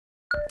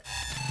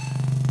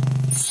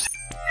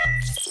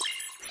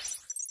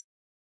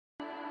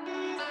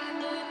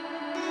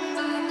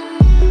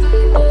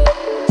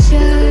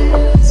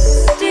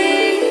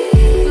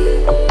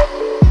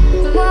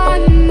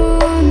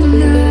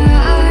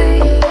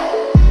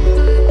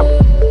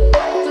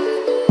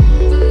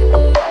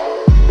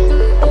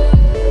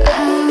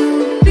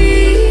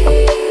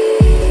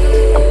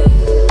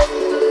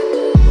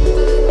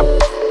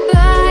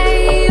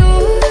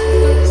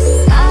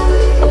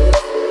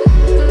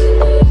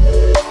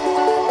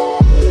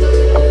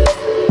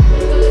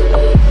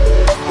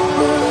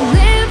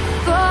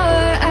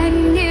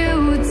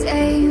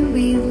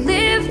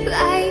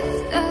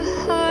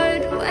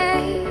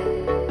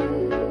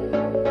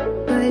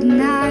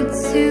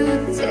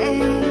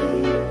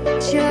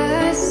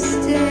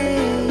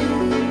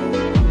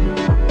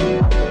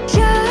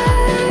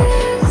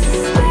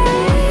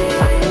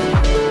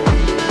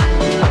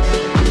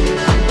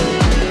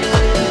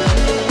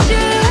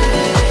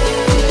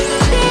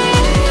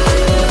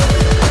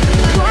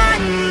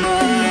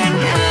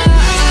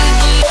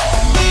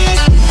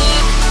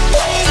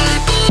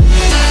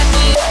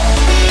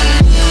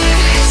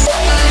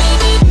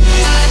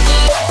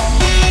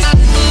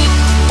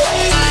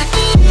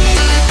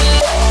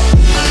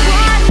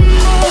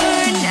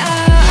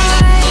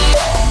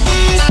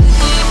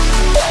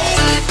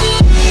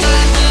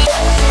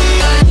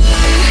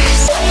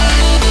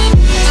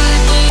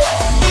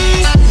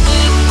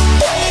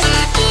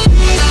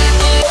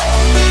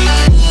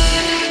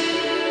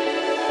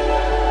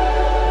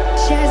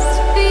Just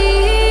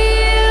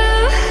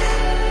feel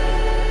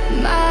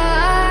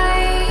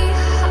my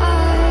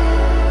heart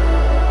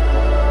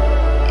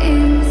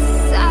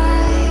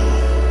inside.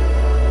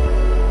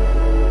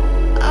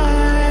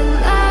 Our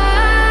love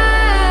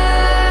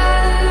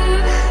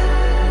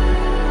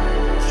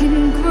can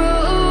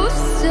grow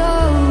so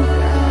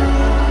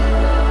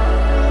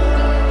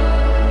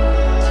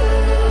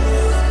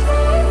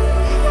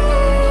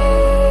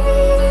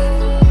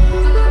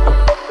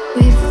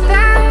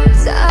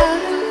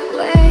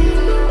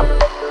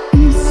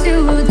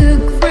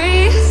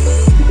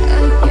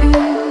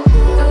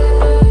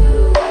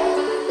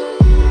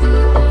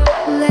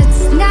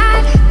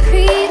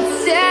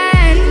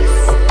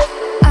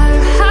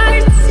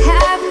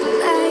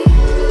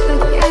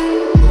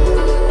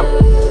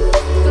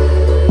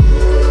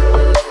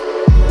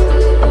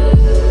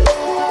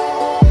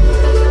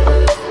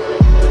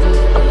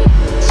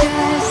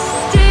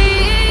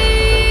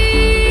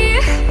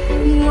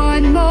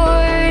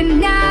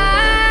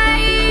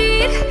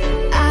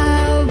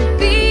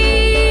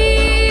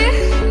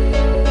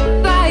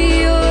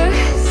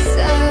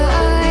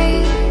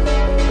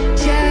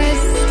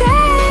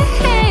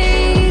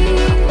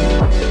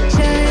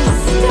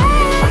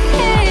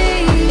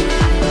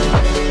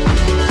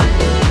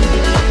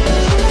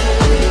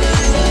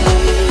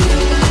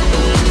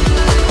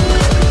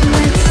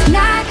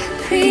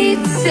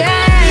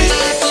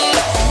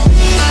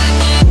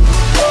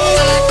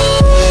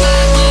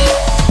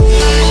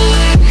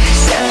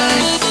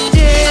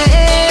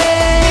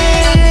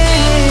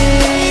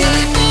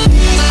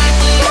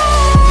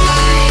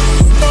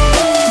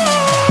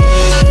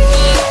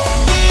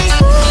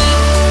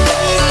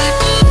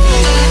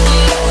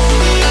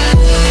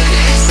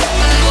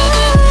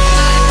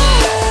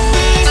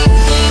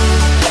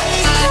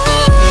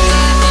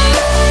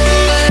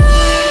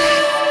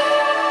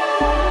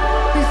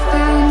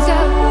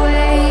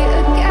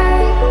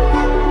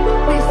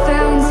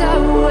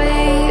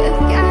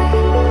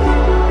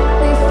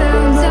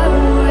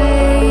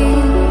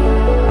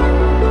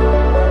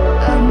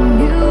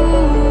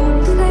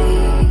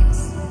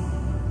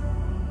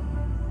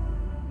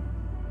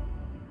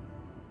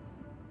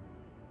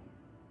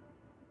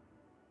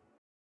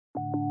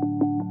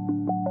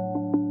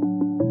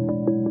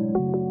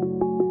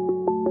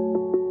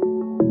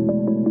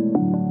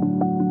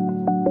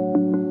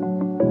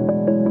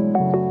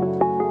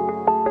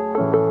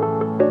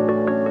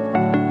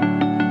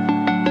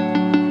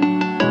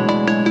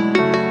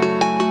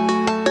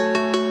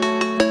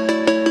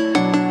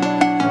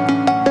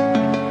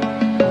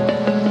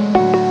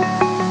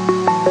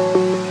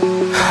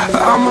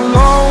I'm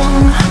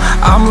alone,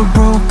 I'm a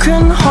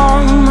broken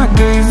home. I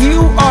gave you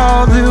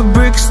all the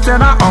bricks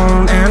that I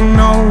own and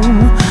know.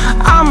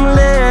 I'm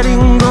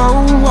letting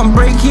go, I'm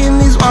breaking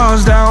these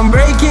walls down,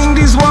 breaking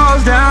these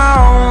walls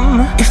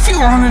down. If you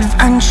want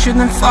adventure,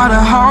 then fly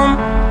to home.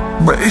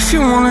 But if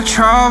you wanna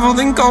travel,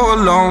 then go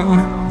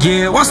alone.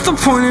 Yeah, what's the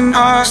point in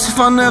us if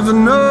I never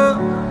know?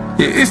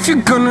 Yeah, if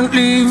you're gonna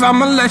leave,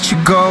 I'ma let you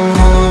go.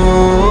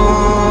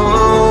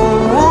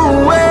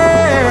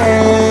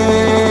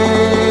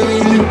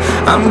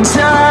 I'm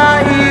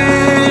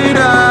tired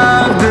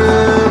of the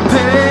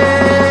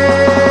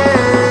pain.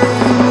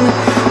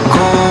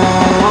 Go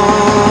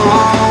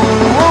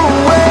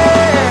away.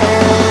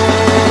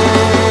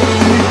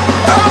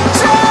 I'm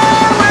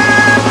tired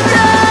with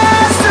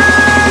yesterday.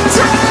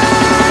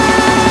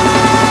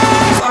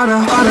 Fada,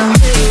 fada.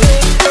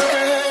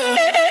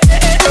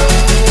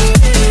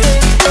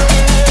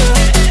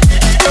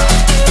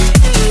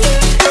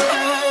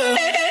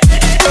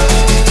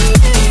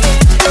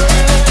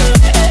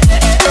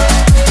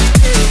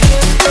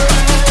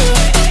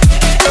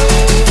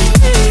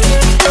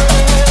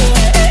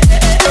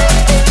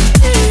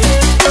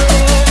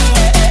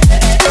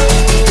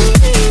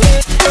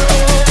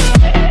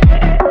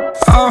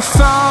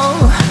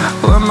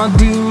 My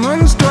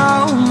demons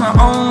dwell, my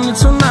own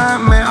little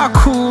nightmare, I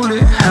call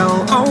it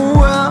hell, oh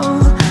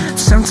well.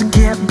 It's time to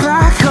get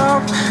back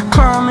up,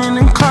 climbing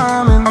and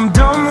climbing. I'm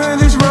done with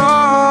this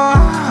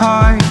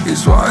ride,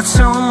 is what I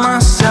tell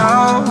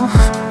myself,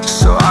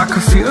 so I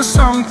could feel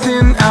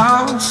something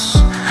else.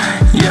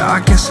 Yeah, I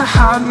guess I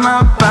had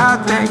my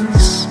bad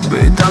days, but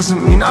it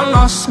doesn't mean I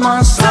lost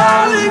my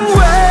style. Darling,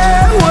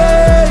 where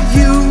were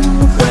you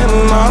when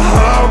my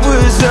heart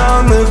was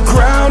on the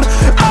ground?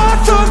 I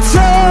thought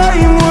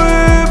time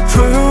would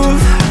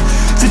prove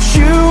that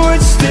you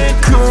would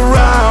stick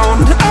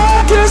around.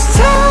 I guess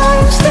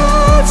time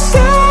stands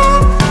still,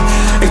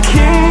 a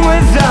king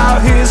without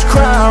his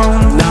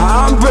crown.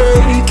 Now I'm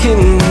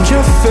breaking and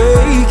you're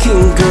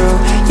faking, girl.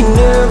 You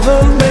never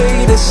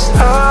made a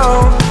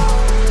sound.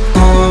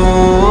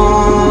 Oh,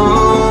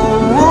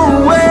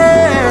 wait,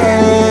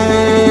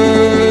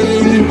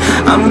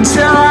 I'm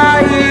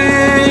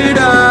tired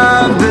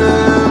of the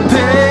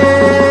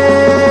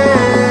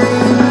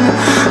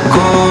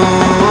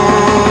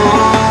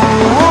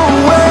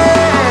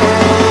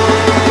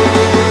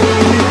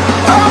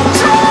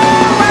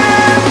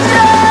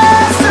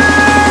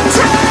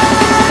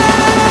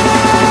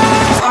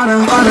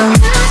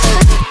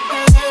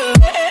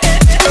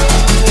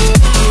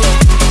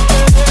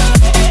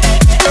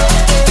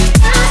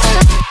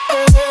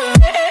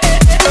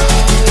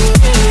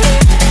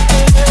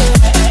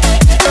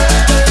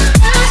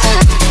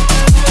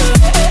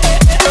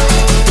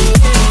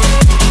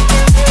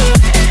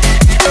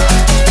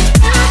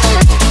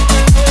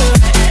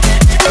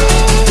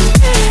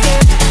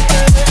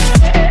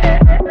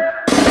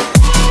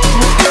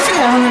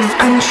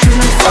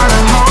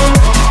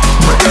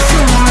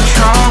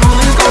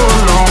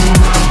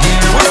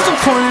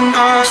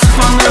ask if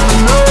I never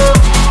know?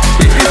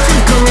 If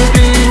you're gonna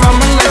leave,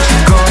 I'ma let you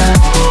go.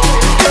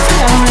 If you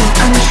want it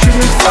and you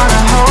shouldn't find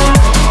a home,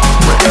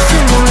 but if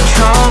you wanna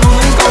travel,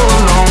 then go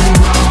alone.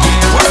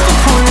 Yeah, what's the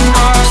point in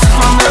us if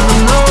I never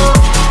know?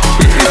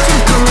 If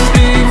you're gonna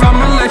leave,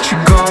 I'ma let you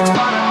go.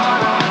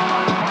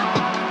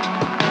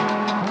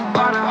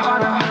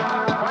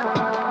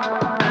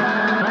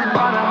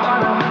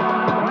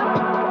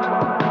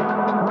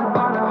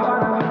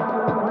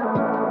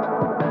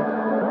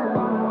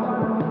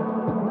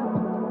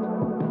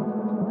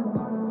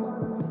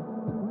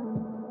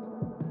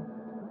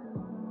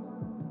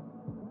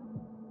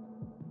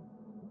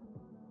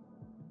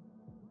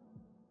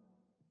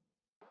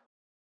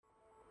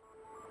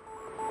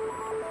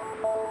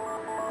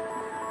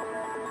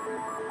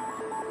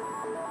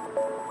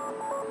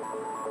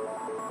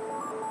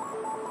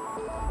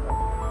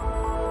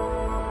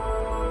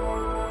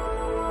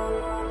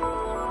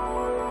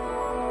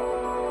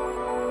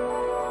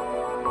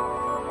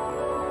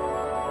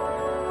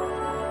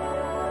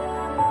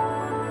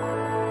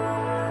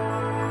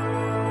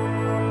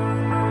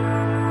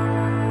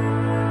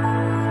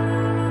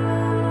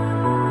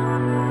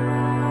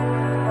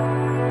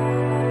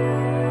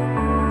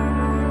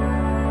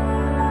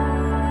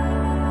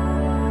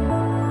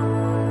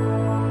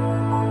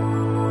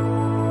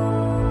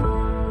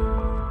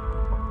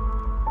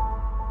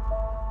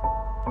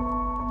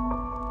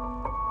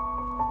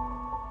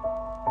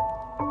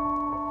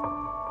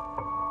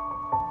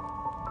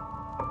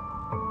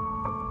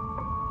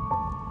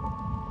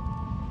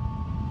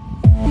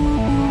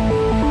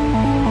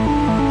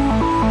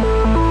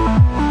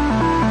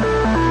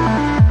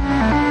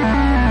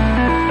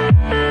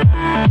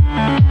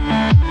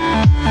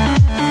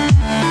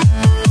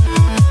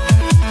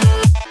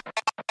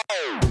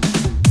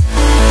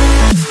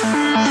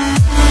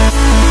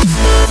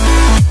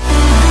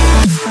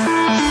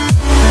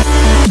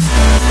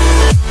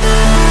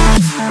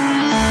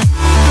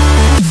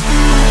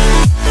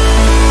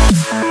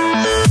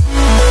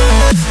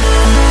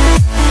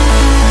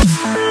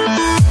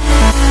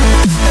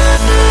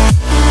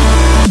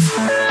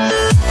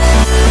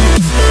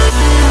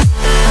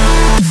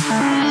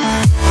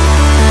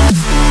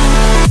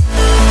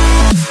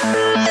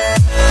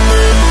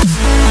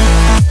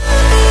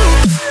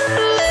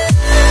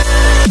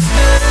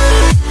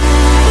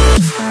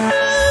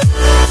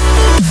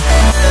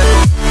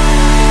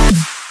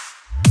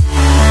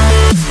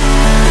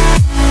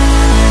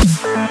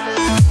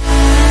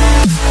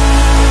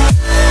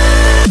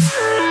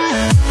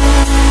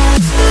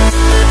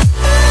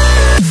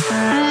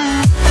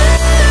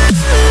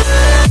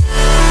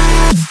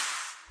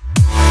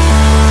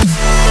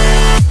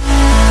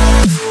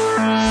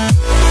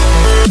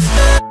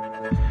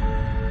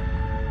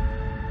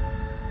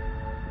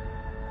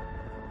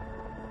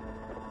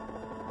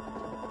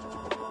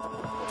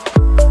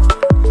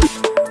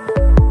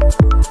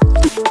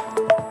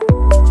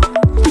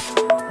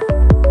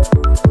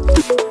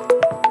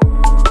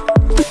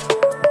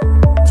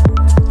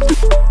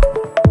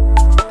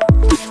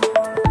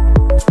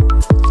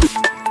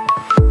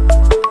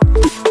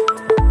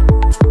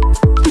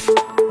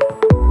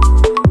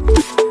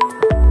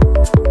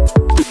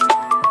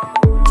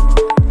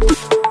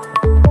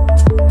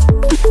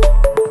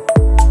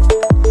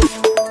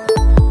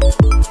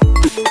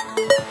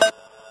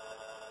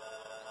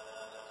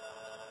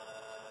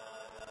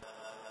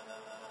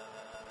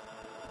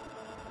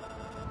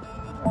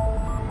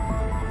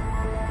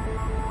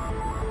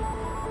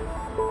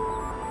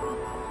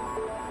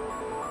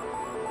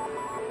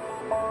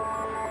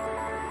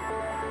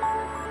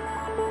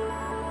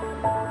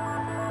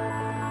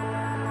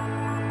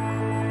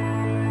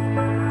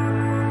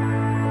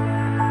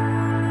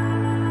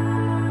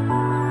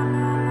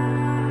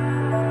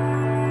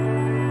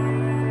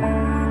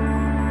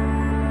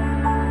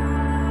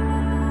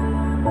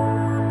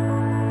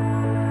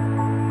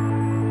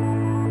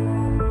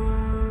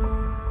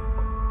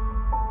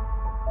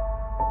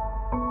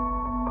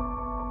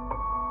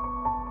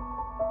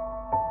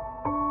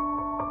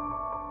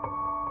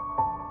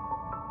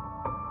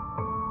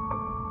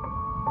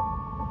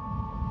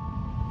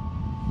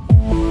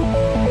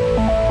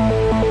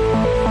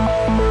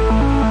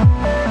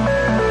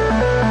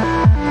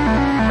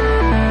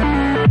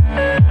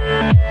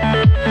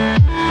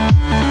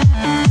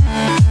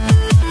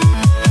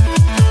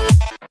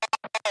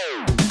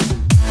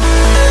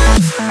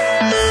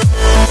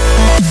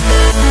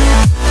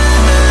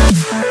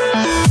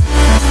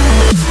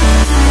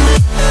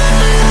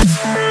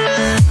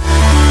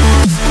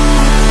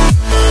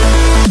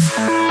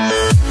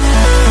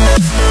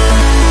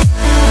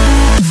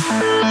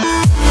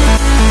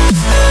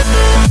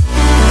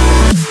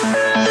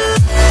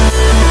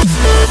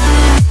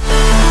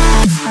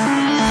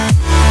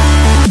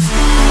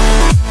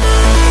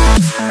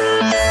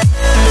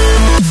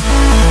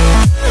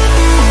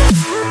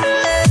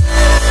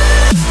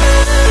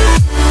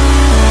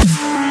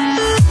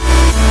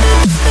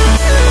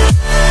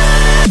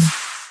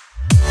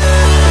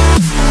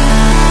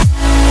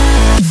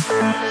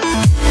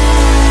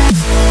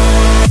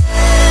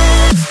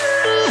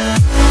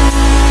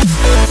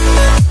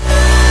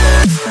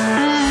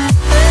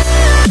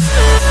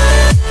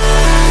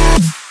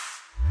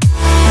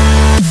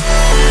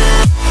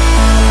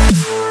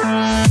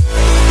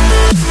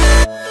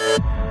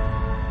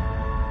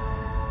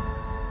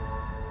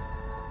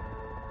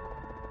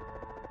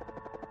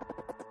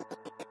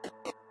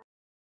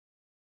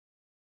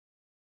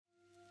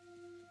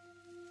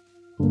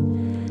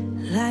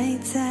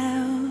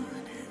 down,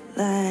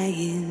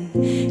 lying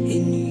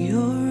in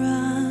your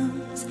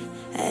arms,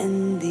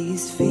 and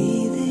these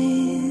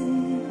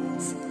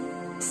feelings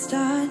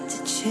start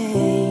to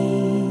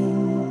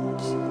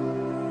change.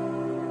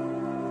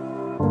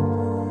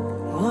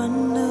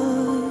 One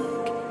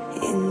look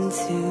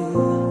into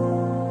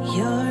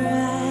your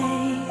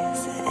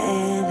eyes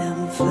and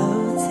I'm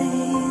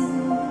floating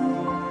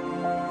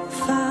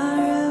far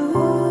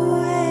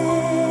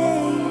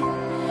away.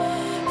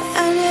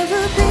 I've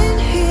never been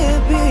here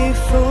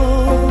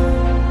before.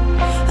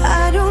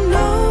 I don't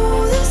know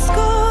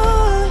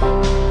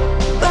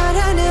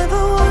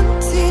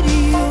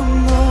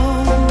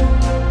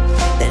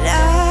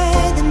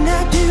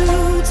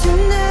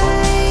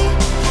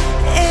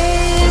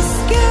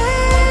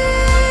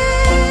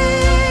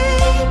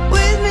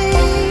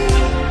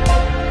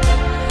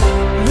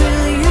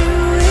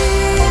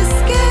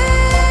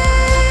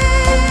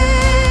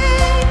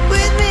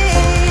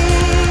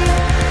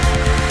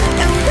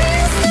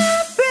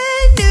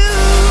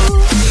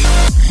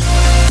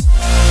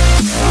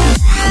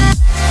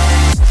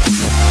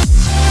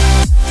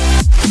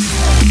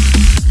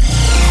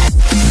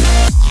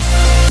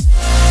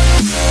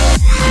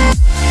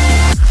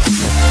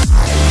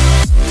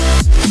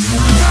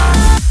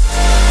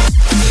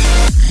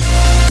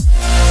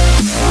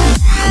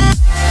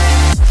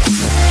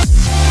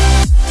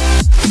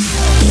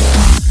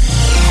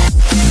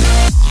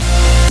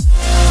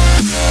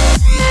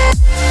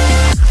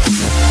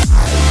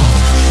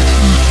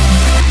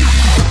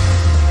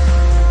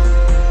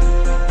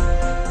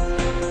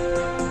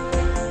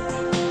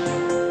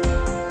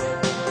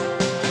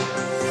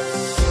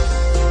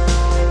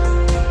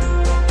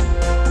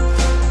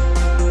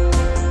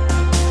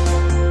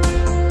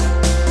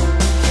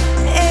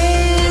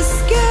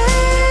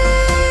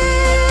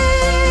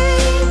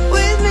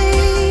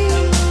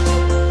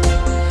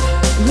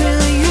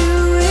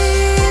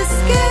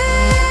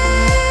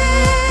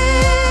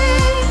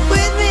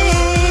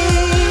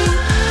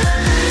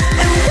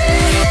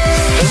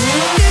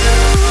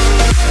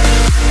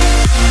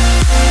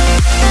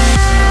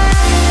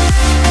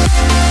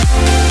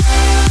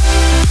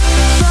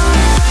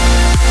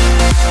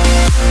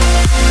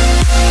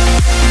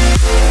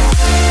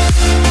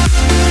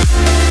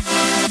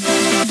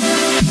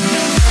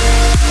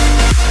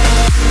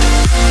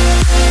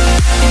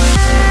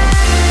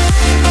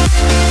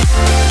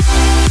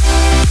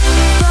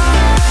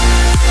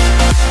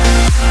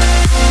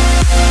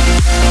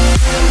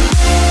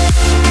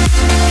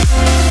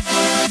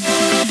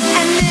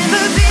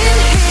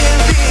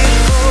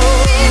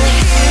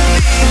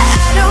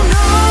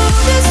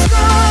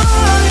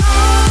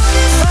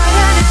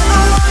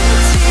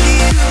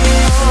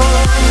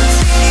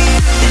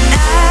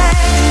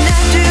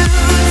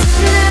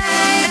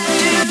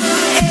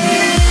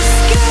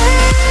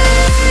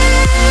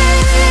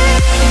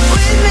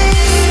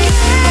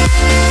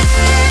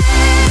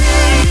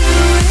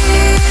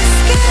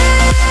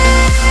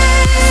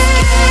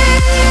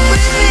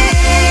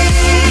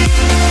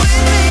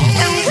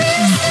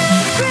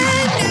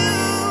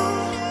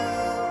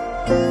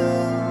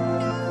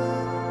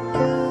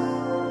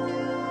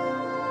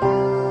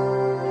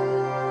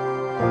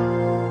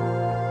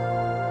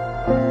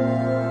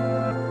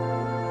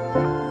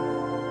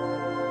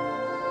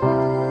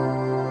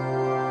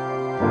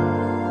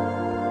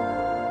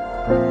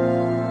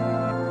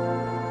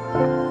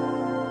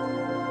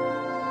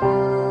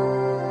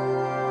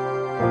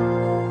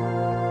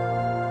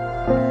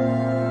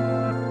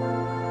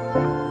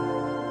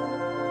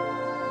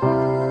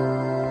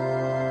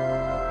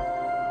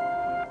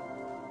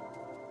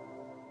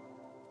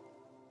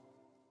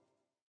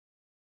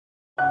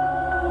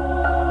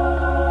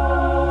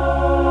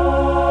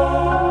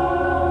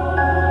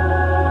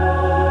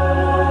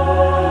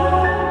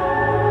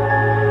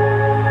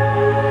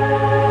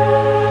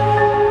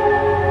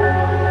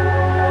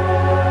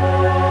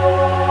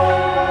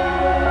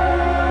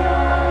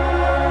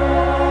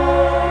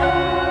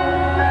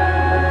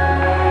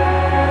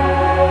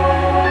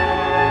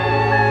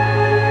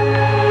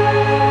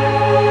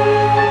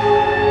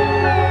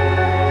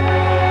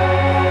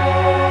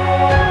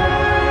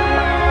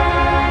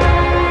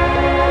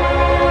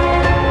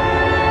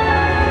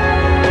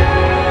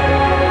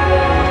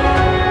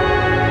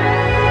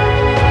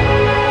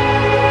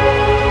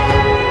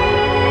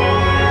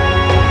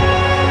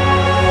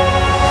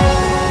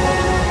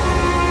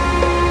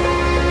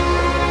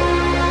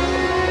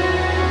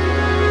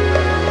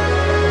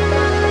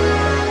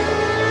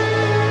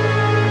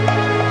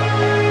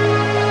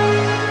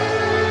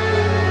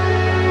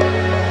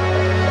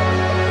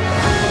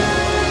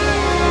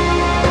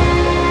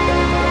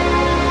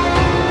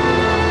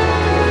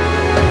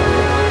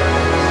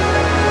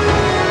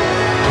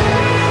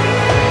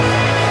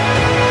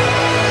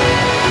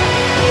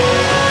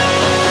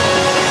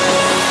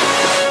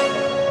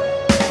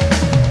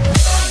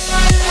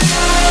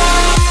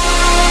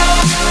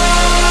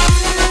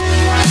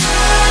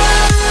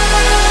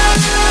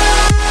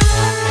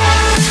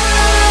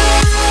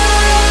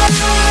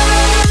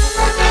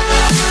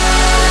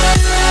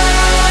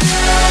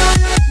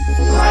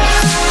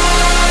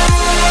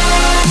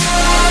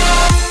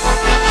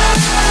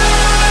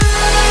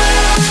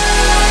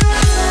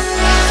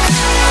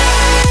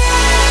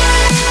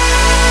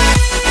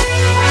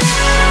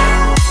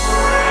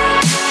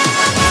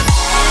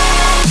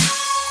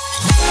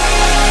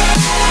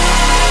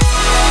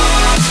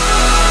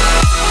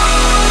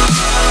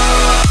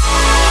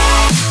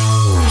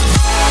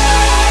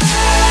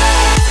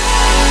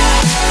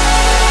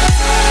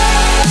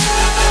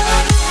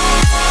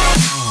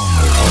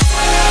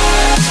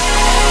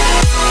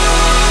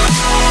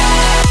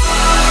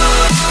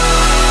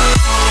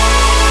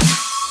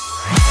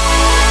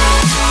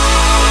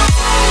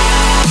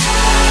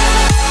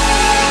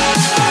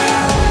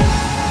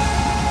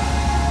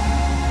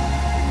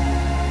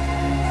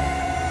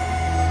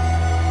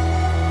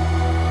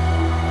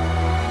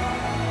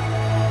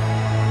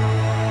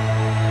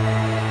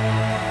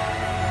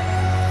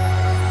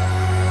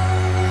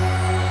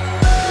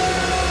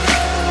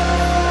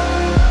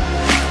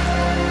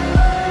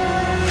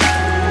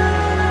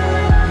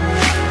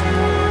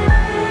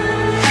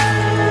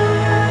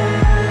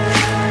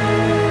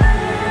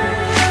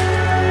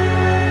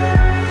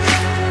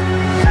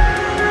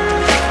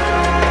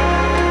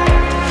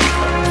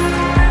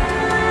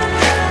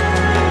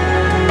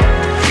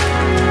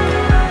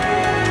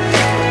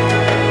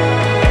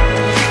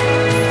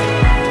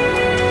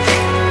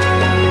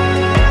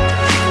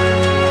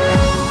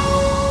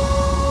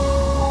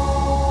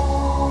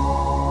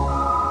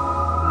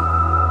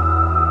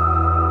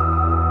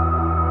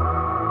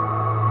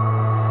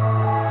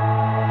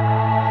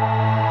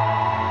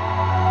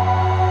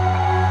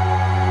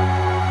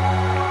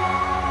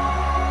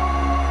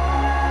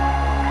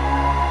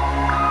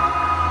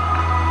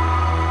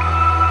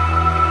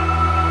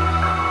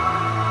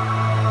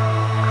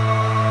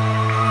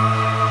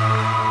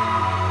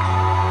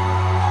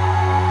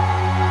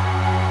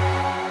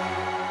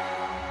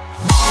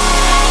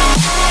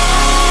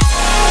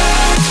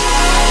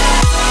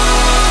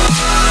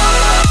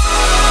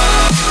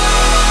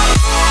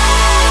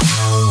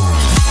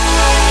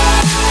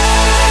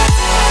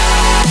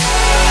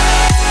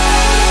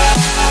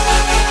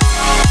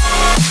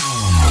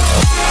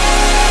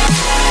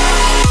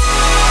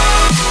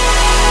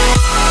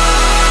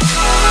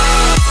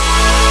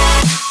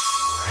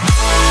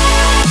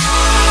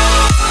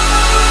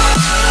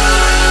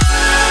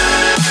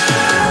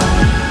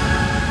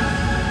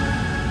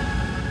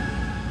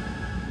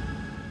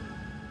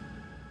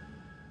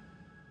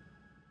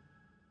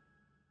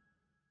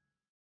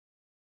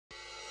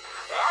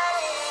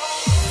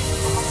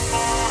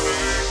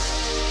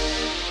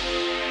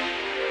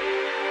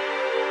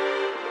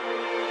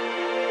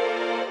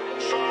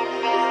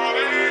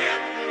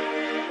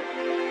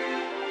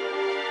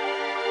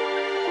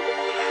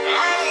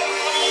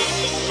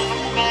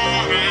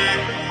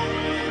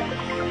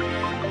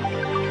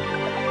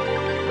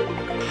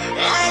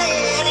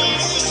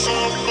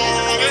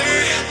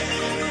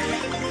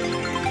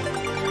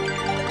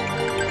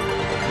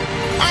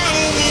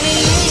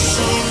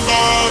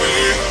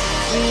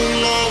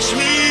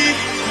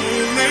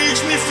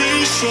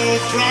so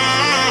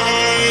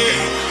bright.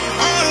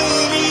 I don't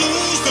wanna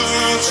lose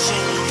that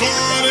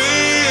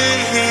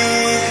somebody.